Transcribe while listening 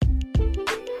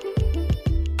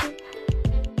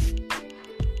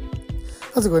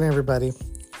How's it going, everybody?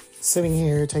 Sitting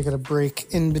here taking a break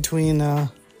in between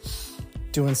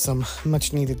doing some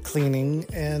much needed cleaning,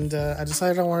 and I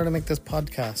decided I wanted to make this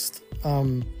podcast.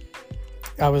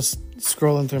 I was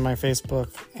scrolling through my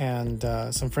Facebook, and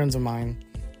some friends of mine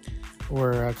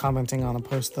were commenting on a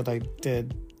post that I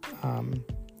did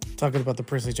talking about the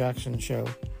Percy Jackson show.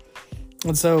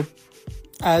 And so,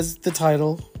 as the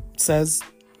title says,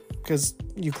 because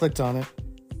you clicked on it,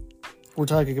 we're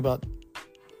talking about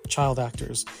child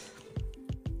actors.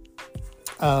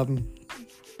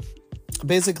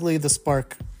 Basically, the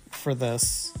spark for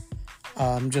this,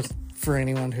 just for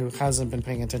anyone who hasn't been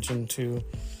paying attention to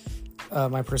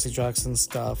my Percy Jackson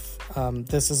stuff,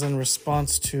 this is in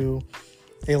response to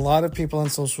a lot of people on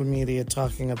social media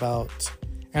talking about,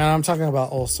 and I'm talking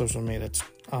about all social media,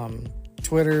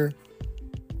 Twitter,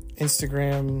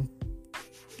 Instagram,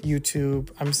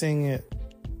 YouTube. I'm seeing it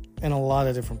in a lot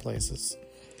of different places.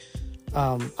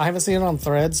 I haven't seen it on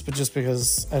Threads, but just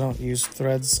because I don't use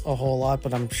Threads a whole lot,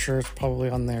 but I'm sure it's probably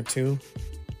on there too.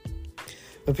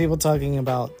 But people talking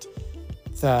about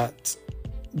that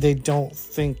they don't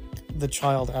think the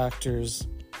child actors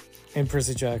in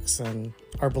Percy Jackson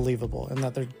are believable and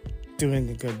that they're doing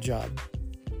a good job.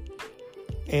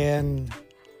 And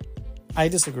I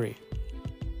disagree.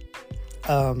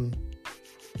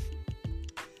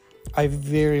 I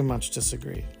very much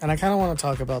disagree. And I kind of want to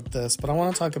talk about this, but I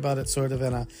want to talk about it sort of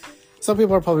in a... Some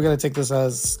people are probably going to take this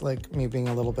as like me being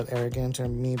a little bit arrogant or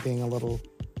me being a little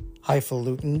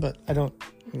highfalutin, but I don't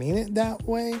mean it that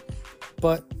way.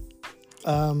 But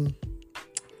I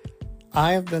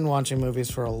have been watching movies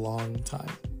for a long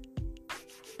time.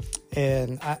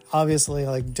 And I, obviously,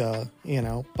 like, duh,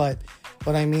 but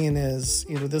what I mean is,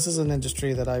 this is an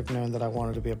industry that I've known that I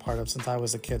wanted to be a part of since I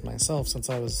was a kid myself, since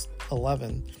I was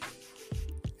 11.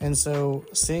 And so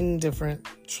seeing different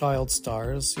child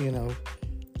stars, people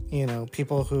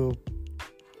who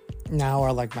now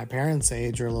are like my parents'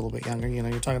 age or a little bit younger, you're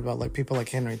talking about like people like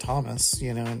Henry Thomas,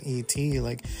 and E.T.,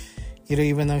 like,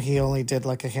 even though he only did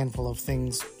like a handful of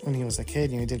things when he was a kid,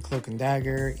 he did Cloak and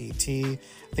Dagger, E.T., I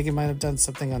think he might have done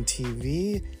something on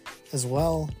TV as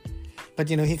well. But,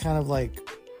 he kind of like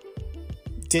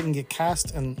didn't get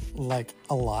cast in like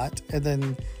a lot. And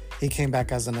then he came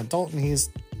back as an adult and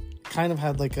he's kind of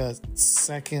had like a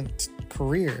second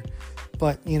career.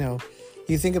 But, you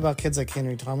think about kids like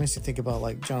Henry Thomas, you think about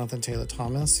like Jonathan Taylor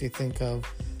Thomas, you think of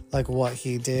like what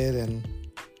he did. And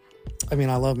I mean,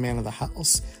 I love Man of the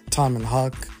House, Tom and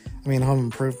Huck, Home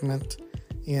Improvement,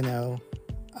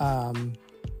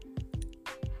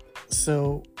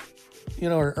 so,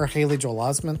 or Haley Joel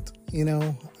Osment,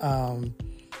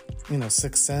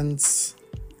 Sixth Sense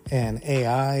and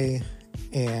AI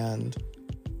and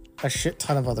a shit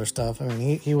ton of other stuff. I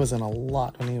mean, he was in a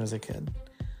lot when he was a kid.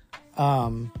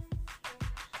 But,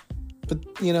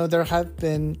 there have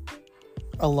been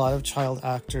a lot of child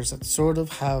actors that sort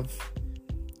of have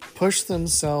pushed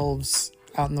themselves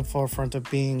out in the forefront of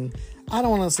being, I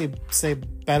don't want to say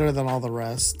better than all the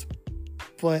rest,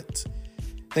 but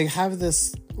they have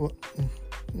this, they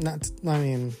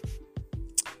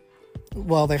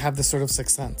have this sort of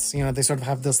sixth sense, they sort of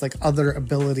have this like other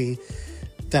ability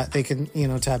that they can,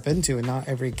 tap into, and not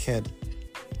every kid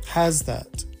has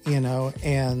that,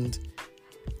 and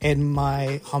in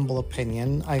my humble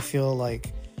opinion, I feel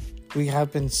like we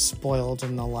have been spoiled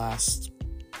in the last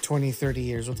 20, 30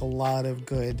 years with a lot of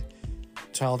good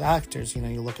child actors. You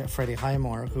look at Freddie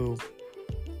Highmore, who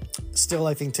still,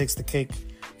 I think, takes the cake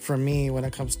from me when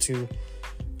it comes to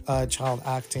child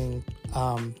acting,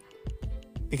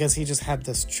 because he just had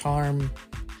this charm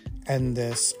and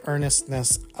this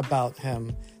earnestness about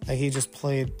him that he just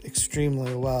played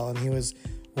extremely well, and he was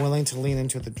willing to lean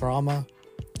into the drama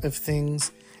of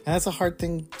things, and that's a hard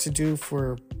thing to do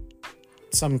for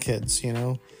some kids,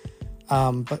 but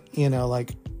I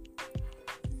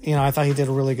thought he did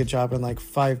a really good job in like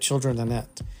Five Children in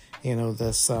It,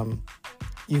 this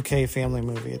UK family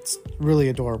movie. It's really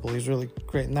adorable. He's really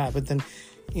great in that. But then,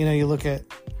 you look at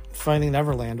Finding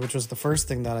Neverland, which was the first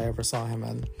thing that I ever saw him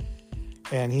in,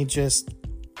 and he just,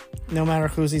 no matter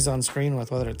who he's on screen with,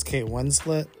 whether it's Kate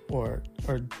Winslet or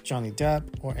Johnny Depp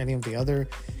or any of the other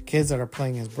kids that are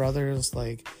playing his brothers,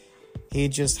 like, he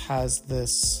just has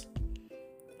this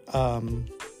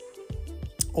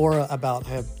aura about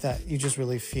him that you just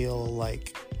really feel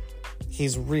like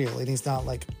he's real and he's not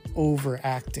like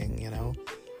overacting,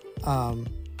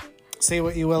 say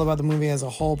what you will about the movie as a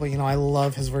whole, but I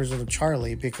love his version of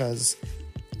Charlie, because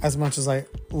as much as I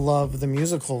love the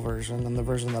musical version and the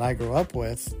version that I grew up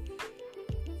with,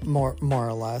 more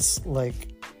or less, like,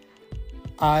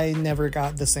 I never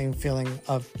got the same feeling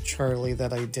of Charlie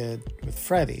that I did with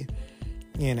Freddie.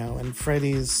 and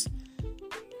Freddie's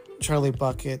Charlie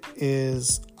Bucket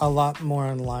is a lot more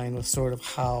in line with sort of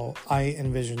how I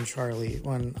envision Charlie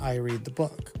when I read the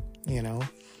book, you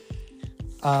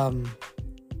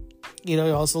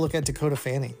also look at Dakota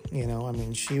Fanning,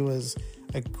 she was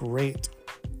a great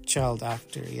child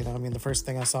actor, the first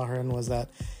thing I saw her in was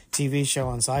that TV show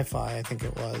on Sci-Fi, I think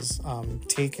it was,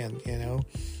 Taken,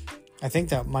 I think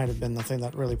that might have been the thing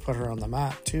that really put her on the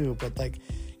map too, but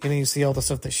you see all the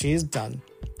stuff that she's done,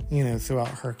 throughout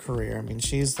her career.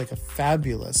 She's a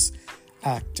fabulous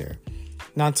actor.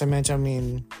 Not to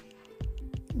mention,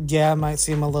 it might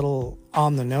seem a little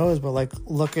on the nose, but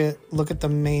look at the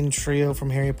main trio from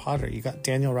Harry Potter. You got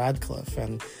Daniel Radcliffe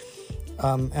and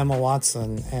Emma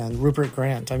Watson and Rupert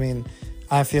Grant.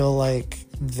 I feel like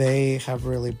they have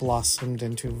really blossomed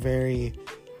into very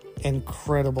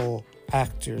incredible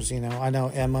actors. I know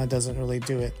Emma doesn't really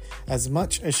do it as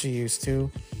much as she used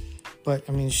to, but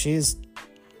she's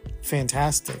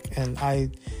fantastic, and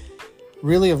I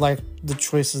really have liked the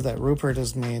choices that Rupert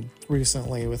has made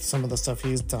recently with some of the stuff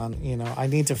he's done. I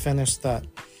need to finish that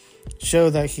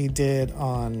show that he did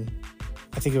on,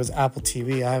 I think it was Apple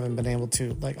TV. I haven't been able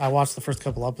to, I watched the first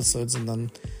couple episodes and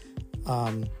then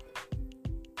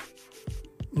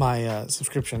my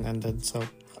subscription ended, so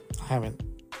I haven't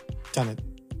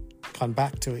gone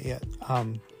back to it yet.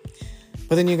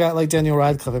 But then you got Daniel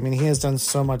Radcliffe. He has done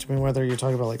so much. Whether you're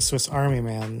talking about Swiss Army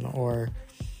Man or,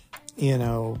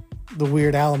 the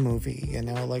Weird Al movie,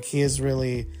 he is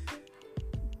really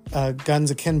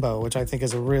Guns Akimbo, which I think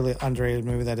is a really underrated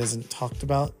movie that isn't talked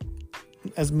about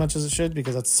as much as it should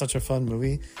because that's such a fun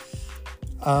movie.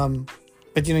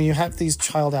 But you have these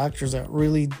child actors that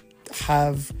really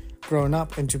have grown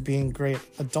up into being great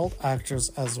adult actors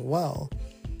as well.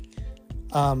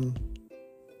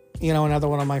 Another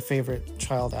one of my favorite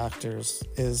child actors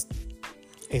is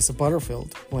Asa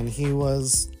Butterfield. When he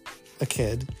was a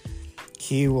kid,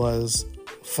 he was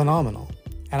phenomenal,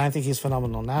 and I think he's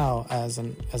phenomenal now as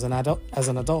an adult.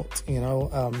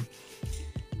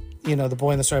 The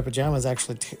Boy in the Striped Pajamas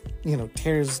actually,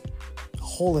 tears a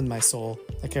hole in my soul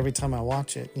every time I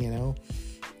watch it.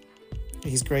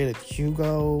 He's great at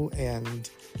Hugo, and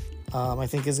I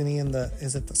think is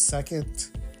it the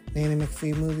second Nanny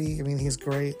McPhee movie? He's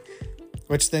great.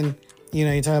 Which then,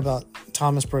 you talk about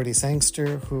Thomas Brody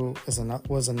Sangster, who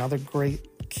was another great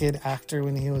kid actor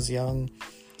when he was young.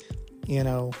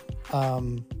 And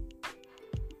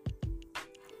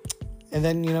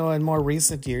then, in more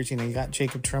recent years, you got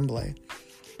Jacob Tremblay.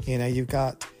 You've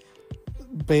got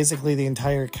basically the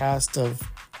entire cast of,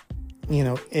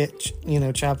 It,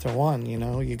 Chapter 1,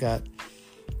 you got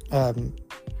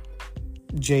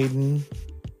Jaden.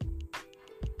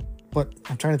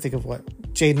 I'm trying to think of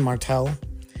Jaden Martell,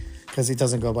 because he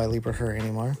doesn't go by Lieber Her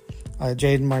anymore.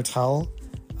 Jaden Martell.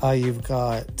 You've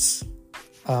got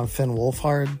Finn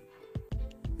Wolfhard.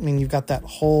 You've got that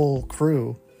whole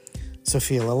crew.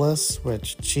 Sophia Lillis,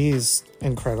 which she's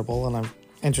incredible, and I'm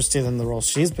interested in the role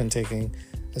she's been taking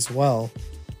as well.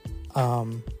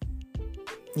 So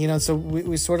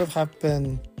we sort of have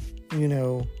been,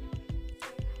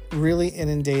 really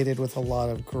inundated with a lot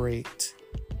of great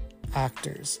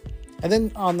actors. And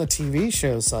then on the TV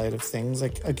show side of things,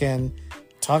 again,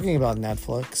 talking about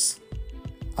Netflix,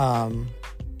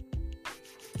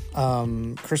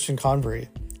 Christian Convery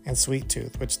and Sweet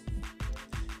Tooth, which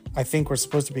I think we're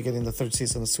supposed to be getting the third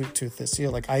season of Sweet Tooth this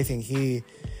year. I think he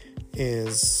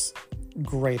is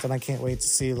great, and I can't wait to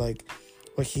see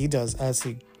what he does as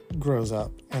he grows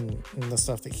up and the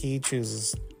stuff that he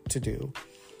chooses to do.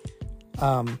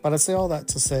 But I say all that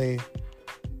to say,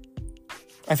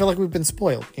 I feel like we've been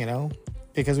spoiled,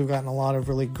 because we've gotten a lot of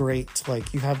really great,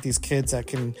 you have these kids that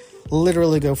can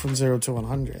literally go from 0 to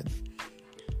 100.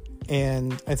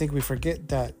 And I think we forget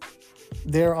that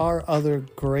there are other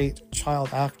great child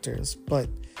actors, but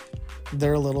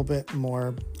they're a little bit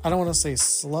more, I don't want to say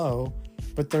slow,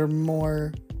 but they're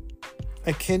more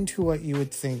akin to what you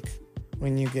would think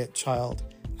when you get child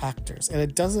actors. And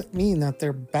it doesn't mean that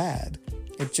they're bad.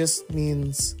 It just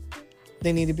means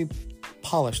they need to be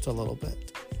polished a little bit.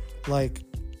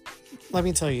 Let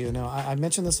me tell you, I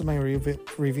mentioned this in my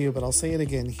review, but I'll say it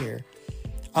again here.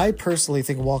 I personally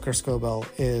think Walker Scobell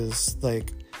is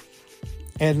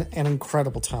an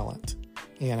incredible talent.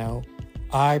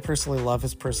 I personally love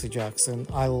his Percy Jackson.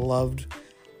 I loved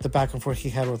the back and forth he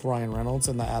had with Ryan Reynolds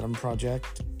in the Adam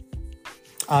Project.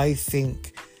 I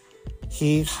think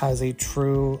he has a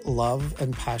true love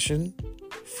and passion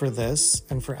for this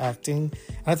and for acting.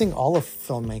 And I think all of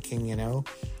filmmaking,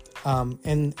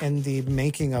 and the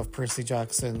making of Percy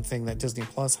Jackson thing that Disney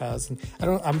Plus has, and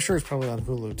I'm sure it's probably on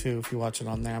Hulu too if you watch it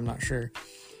on there. I'm not sure,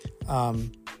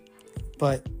 but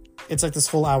but it's like this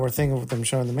whole hour thing of them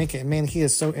showing the make it. And man, he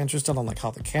is so interested on like how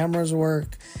the cameras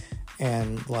work,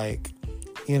 and like,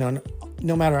 you know,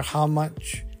 no matter how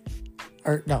much,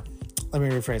 or no, let me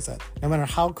rephrase that. No matter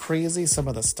how crazy some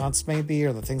of the stunts may be,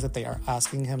 or the things that they are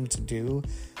asking him to do,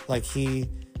 like he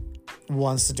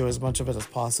wants to do as much of it as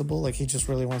possible. Like he just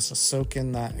really wants to soak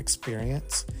in that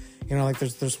experience. You know, like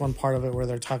there's one part of it where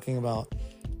they're talking about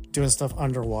doing stuff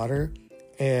underwater,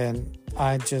 and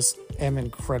I just am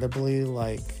incredibly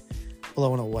like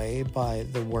blown away by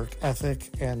the work ethic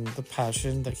and the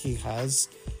passion that he has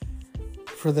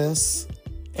for this.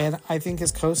 And I think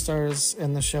his co-stars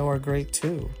in the show are great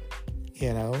too.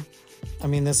 You know, I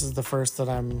mean, this is the first that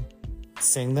I'm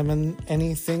seeing them in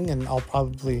anything, and I'll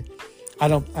probably, I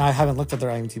haven't looked at their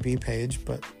IMDb page,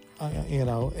 but you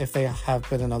know, if they have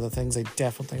been in other things, I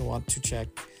definitely want to check,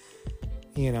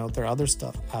 you know, their other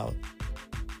stuff out.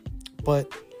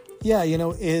 But yeah, you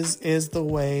know, is the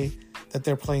way that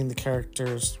they're playing the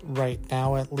characters right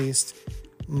now, at least,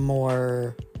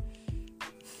 more,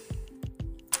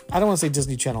 I don't want to say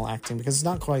Disney Channel acting, because it's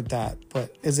not quite that,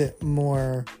 but is it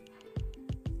more,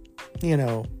 you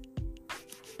know,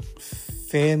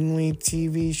 family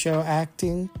TV show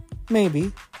acting?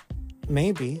 Maybe,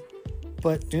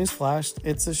 but newsflash,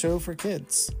 it's a show for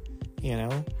kids, you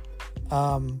know?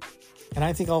 And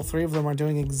I think all three of them are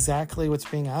doing exactly what's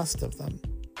being asked of them.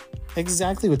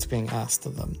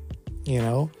 You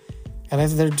know? And I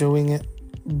think they're doing it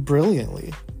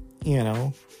brilliantly, you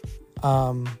know?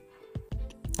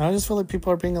 I just feel like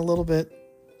people are being a lot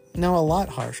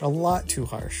too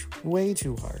harsh, way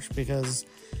too harsh, because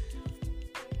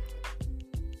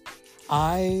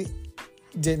I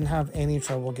didn't have any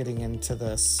trouble getting into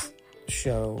this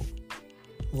show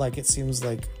like it seems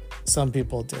like some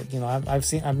people did. You know, I'm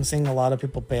seeing a lot of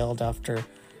people bailed after,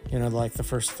 you know, like the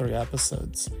first 3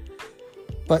 episodes.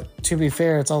 But to be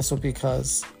fair, it's also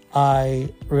because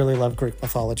I really love Greek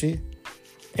mythology,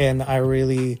 and I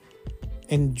really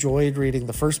enjoyed reading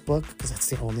the first book, because that's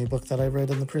the only book that I read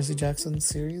in the Percy Jackson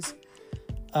series.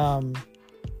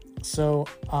 So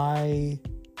I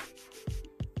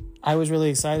was really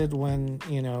excited when,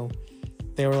 you know,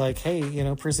 they were like, hey, you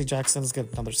know, Percy Jackson's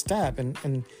got another stab.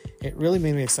 And it really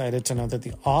made me excited to know that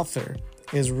the author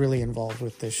is really involved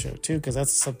with this show too, because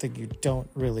that's something you don't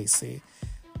really see,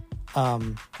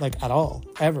 like at all,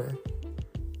 ever.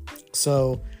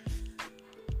 So,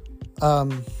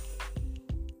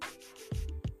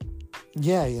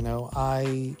 yeah, you know,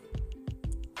 I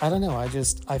don't know. I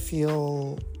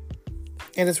feel,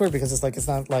 and it's weird because it's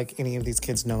not like any of these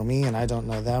kids know me and I don't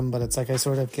know them, but it's like I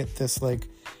sort of get this like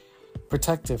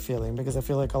protective feeling, because I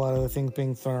feel like a lot of the things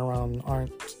being thrown around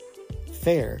aren't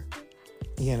fair,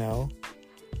 you know?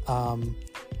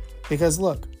 Because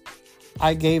look,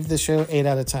 I gave the show 8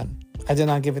 out of 10. I did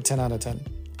not give it 10 out of 10.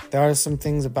 There are some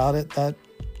things about it that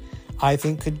I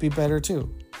think could be better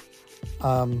too.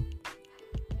 But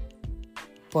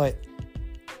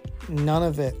none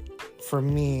of it for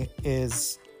me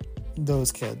is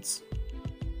those kids.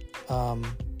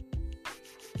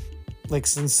 Like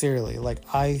sincerely, like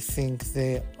I think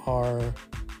they are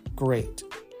great.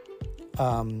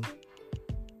 And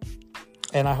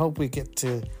I hope we get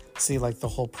to see like the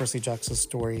whole Percy Jackson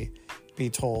story be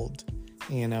told,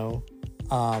 you know.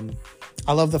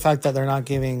 I love the fact that they're not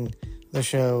giving the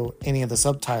show any of the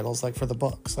subtitles like for the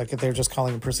books. Like they're just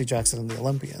calling it Percy Jackson and the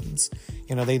Olympians.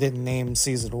 You know, they didn't name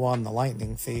season 1 the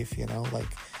Lightning Thief, you know, like,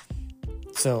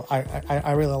 so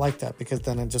I really like that, because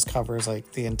then it just covers like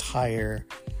the entire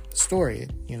story.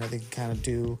 You know, they can kind of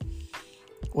do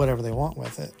whatever they want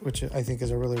with it, which I think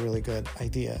is a really, really good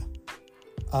idea.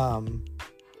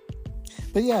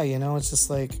 But yeah, you know, it's just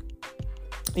like,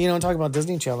 you know, talk about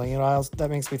Disney Channel, you know, that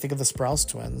makes me think of the Sprouse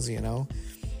twins, you know,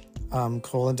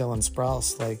 Cole and Dylan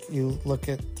Sprouse. Like, you look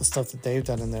at the stuff that they've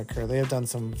done in their career, they have done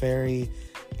some very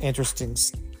interesting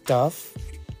stuff.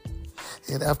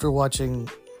 And after watching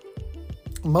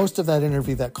most of that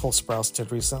interview that Cole Sprouse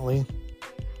did recently,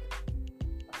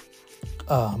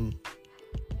 I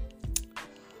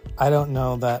don't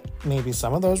know that maybe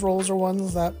some of those roles are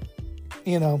ones that,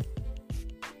 you know,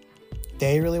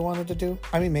 they really wanted to do.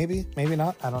 I mean, maybe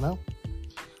not. I don't know.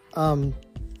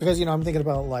 Because, you know, I'm thinking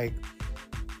about like,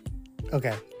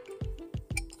 okay,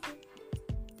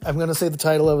 I'm going to say the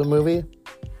title of a movie,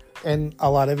 and a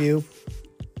lot of you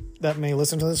that may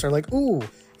listen to this are like, ooh,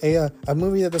 a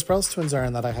movie that the Sprouse twins are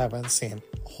in that I haven't seen.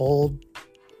 Hold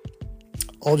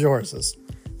your horses.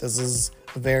 This is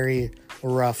a very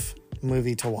rough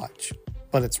movie to watch,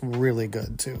 but it's really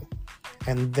good too.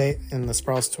 And the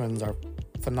Sprouse twins are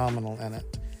phenomenal in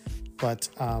it. But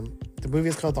the movie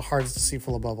is called The Heart is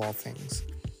Deceitful Above All Things,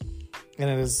 and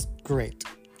it is great.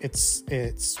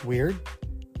 It's weird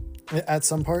at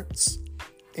some parts.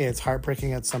 It's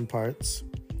heartbreaking at some parts.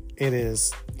 It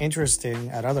is interesting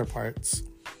at other parts.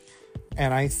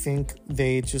 And I think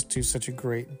they just do such a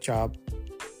great job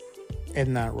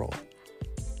in that role.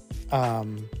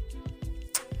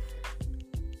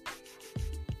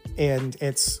 And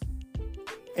it's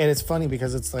funny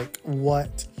because it's like,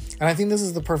 what? And I think this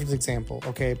is the perfect example,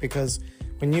 okay? Because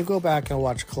when you go back and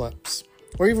watch clips,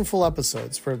 or even full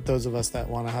episodes, for those of us that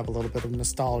want to have a little bit of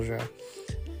nostalgia,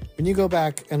 when you go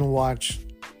back and watch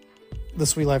The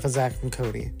Suite Life of Zack and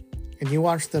Cody, and you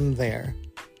watch them there,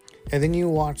 and then you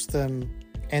watch them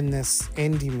in this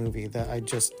indie movie that I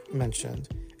just mentioned,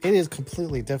 it is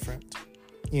completely different,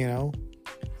 you know?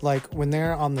 Like, when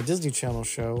they're on the Disney Channel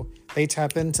show, they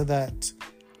tap into that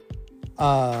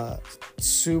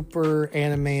super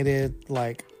animated,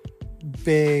 like,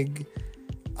 big,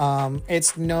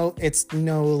 it's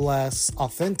no less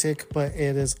authentic, but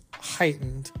it is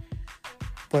heightened.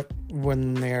 But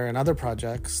when they're in other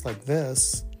projects like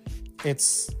this,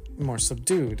 it's more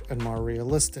subdued and more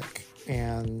realistic,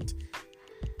 and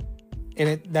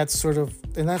that's sort of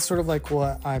like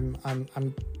what I'm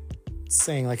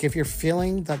saying. Like, if you're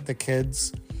feeling that the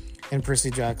kids in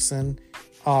Percy Jackson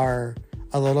are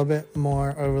a little bit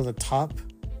more over the top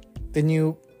than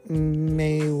you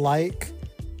may like,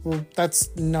 well,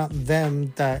 that's not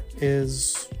them. That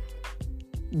is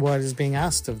what is being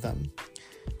asked of them.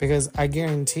 Because I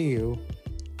guarantee you,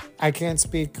 I can't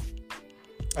speak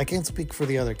for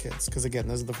the other kids, because again,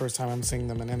 this is the first time I'm seeing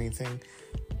them in anything.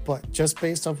 But just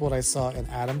based off what I saw in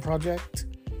Adam Project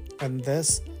and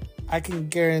this, I can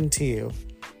guarantee you,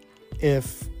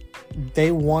 if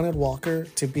they wanted Walker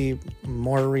to be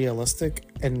more realistic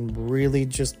and really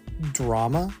just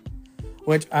drama,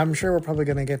 which I'm sure we're probably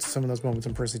going to get to some of those moments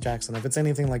in Percy Jackson. If it's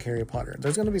anything like Harry Potter,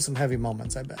 there's going to be some heavy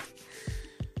moments, I bet.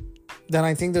 Then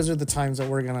I think those are the times that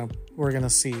we're gonna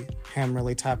see him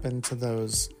really tap into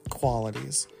those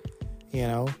qualities, you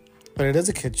know. But it is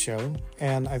a kid show,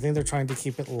 and I think they're trying to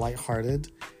keep it lighthearted.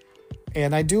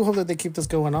 And I do hope that they keep this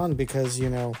going on, because, you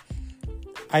know,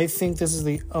 I think this is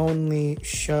the only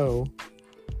show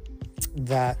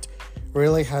that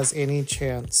really has any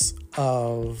chance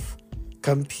of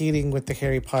competing with the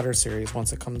Harry Potter series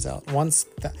once it comes out. Once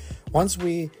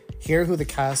we hear who the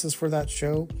cast is for that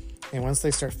show, and once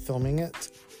they start filming it,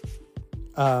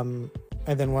 and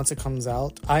then once it comes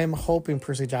out, I am hoping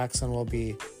Percy Jackson will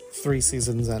be 3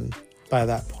 seasons in by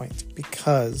that point,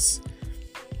 because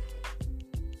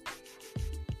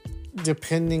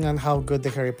depending on how good the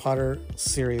Harry Potter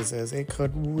series is, it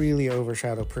could really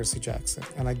overshadow Percy Jackson,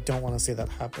 and I don't want to see that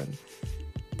happen.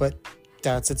 But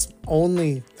that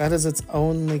is its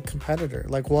only competitor.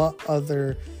 Like, what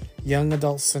other young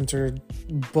adult centered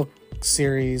book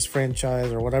series,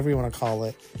 franchise, or whatever you want to call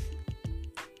it,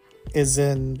 is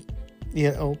in,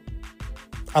 you know,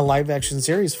 a live action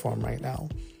series form right now,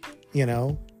 you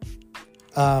know?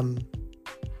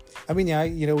 I mean, yeah,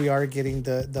 you know, we are getting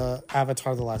the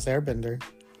Avatar: The Last Airbender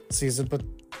season, but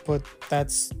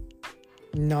that's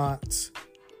not,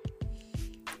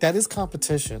 that is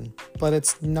competition, but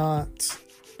it's not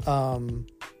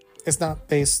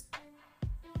based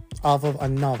off of a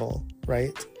novel,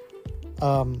 right?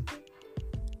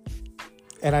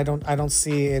 And I don't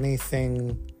see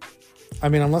anything. I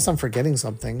mean, unless I'm forgetting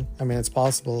something. I mean, it's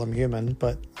possible, I'm human,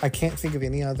 but I can't think of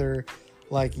any other,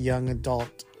 like, young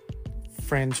adult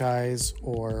franchise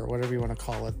or whatever you want to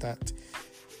call it that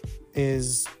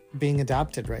is being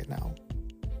adapted right now,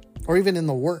 or even in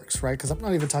the works, right? Because I'm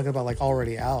not even talking about, like,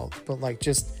 already out, but, like,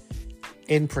 just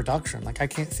in production. Like, I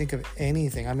can't think of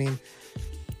anything. I mean,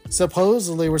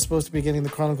 supposedly we're supposed to be getting the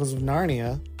Chronicles of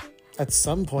Narnia at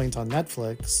some point on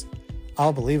Netflix.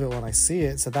 I'll believe it when I see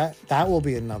it. So that will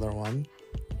be another one.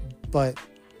 But,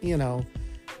 you know,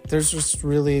 there's just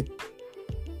really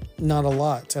not a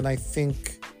lot. And I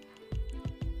think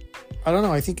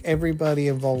everybody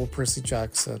involved with Percy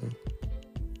Jackson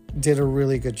did a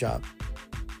really good job.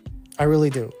 I really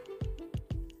do.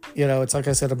 You know, it's like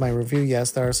I said in my review,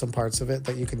 yes, there are some parts of it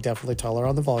that you can definitely tell are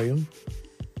on the volume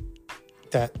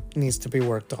that needs to be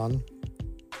worked on.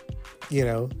 You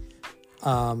know,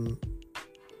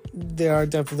 there are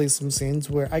definitely some scenes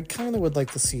where I kind of would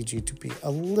like the CG to be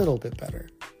a little bit better.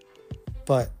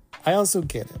 But I also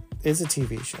get it. It's a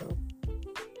TV show.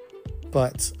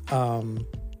 But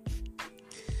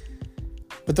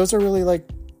those are really, like,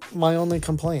 my only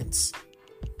complaints.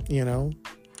 You know?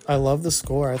 I love the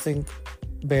score. I think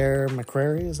Bear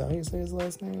McCreary, is that how you say his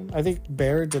last name? I think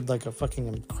Bear did, like, a fucking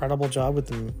incredible job with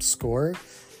the score.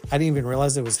 I didn't even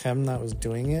realize it was him that was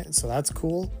doing it, so that's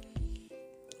cool.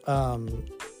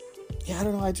 yeah, I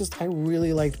don't know. I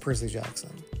really liked Percy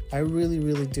Jackson. I really,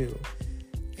 really do.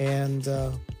 And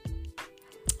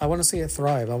I want to see it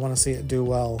thrive. I want to see it do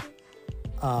well.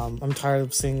 I'm tired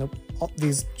of seeing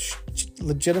these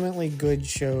legitimately good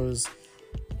shows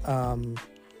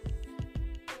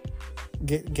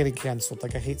getting canceled.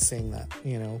 Like, I hate seeing that,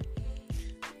 you know.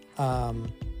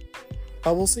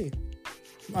 But we'll see.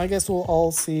 I guess we'll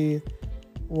all see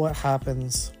what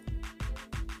happens.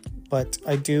 But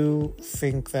I do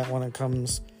think that when it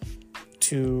comes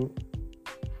to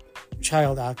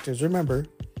child actors, remember,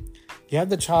 you have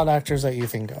the child actors that you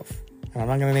think of. And I'm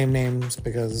not going to name names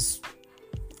because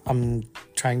I'm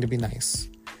trying to be nice.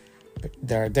 But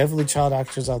there are definitely child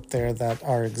actors out there that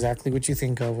are exactly what you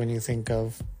think of when you think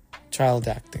of child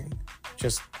acting.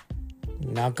 Just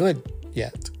not good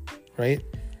yet, right?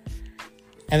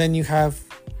 And then you have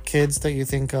kids that you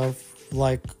think of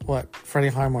like what Freddie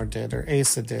Highmore did, or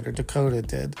Asa did, or Dakota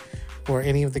did, or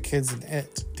any of the kids in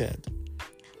It did.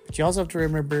 But you also have to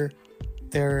remember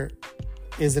there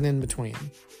is an in-between,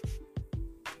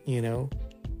 you know?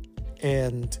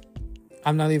 And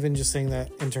I'm not even just saying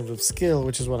that in terms of skill,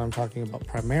 which is what I'm talking about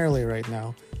primarily right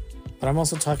now, but I'm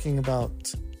also talking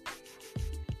about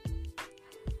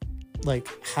like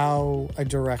how a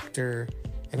director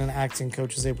and an acting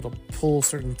coach is able to pull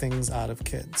certain things out of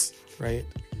kids, right?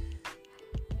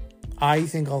 I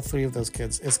think all three of those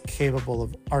kids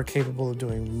are capable of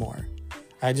doing more.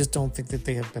 I just don't think that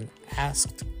they have been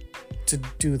asked to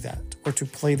do that or to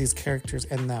play these characters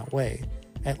in that way,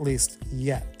 at least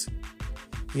yet.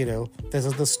 You know, this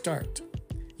is the start.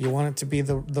 You want it to be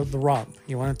the romp.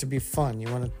 You want it to be fun. You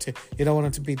don't want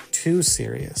it to be too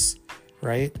serious,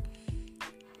 right?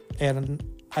 And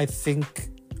I think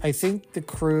the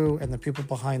crew and the people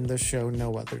behind this show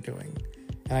know what they're doing,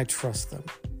 and I trust them.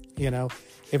 You know,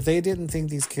 if they didn't think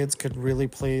these kids could really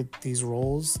play these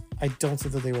roles, I don't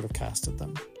think that they would have casted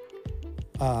them.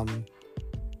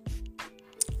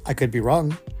 I could be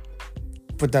wrong,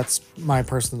 but that's my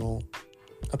personal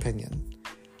opinion.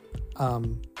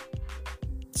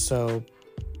 So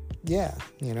yeah,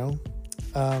 you know,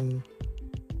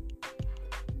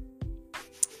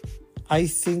 I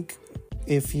think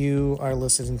if you are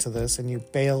listening to this and you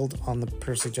bailed on the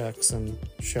Percy Jackson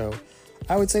show,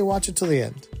 I would say watch it to the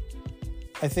end.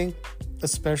 I think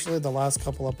especially the last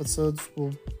couple episodes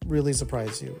will really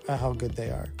surprise you at how good they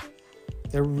are.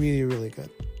 They're really, really good.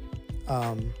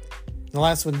 The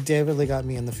last one definitely got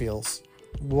me in the feels,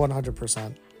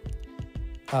 100%.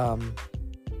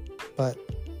 But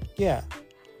yeah,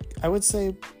 I would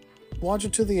say watch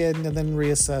it to the end and then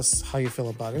reassess how you feel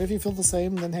about it. If you feel the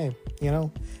same, then hey, you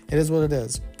know, it is what it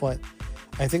is. But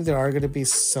I think there are going to be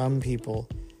some people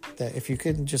that if you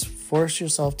can just force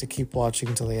yourself to keep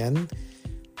watching till the end,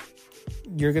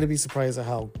 you're going to be surprised at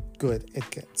how good it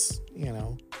gets, you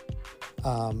know,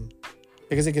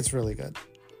 because it gets really good.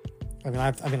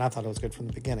 I thought it was good from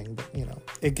the beginning, but you know,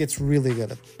 it gets really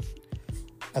good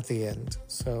at the end.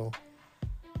 So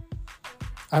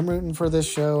I'm rooting for this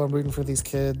show. I'm rooting for these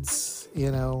kids,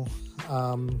 you know.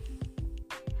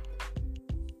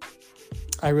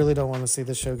 I really don't want to see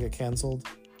this show get canceled.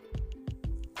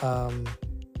 I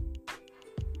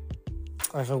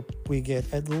hope we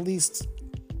get at least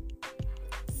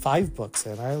 5 books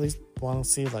in. I at least want to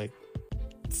see like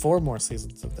 4 more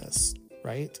seasons of this,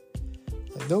 right?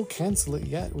 Like, don't cancel it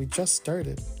yet. We just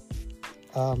started.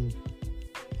 But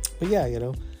yeah, you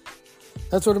know,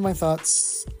 that's sort of my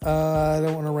thoughts. I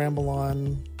don't want to ramble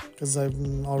on because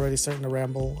I'm already starting to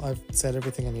ramble. I've said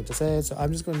everything I need to say, so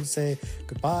I'm just going to say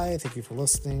goodbye. Thank you for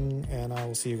listening, and I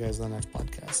will see you guys in the next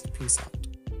podcast. Peace out.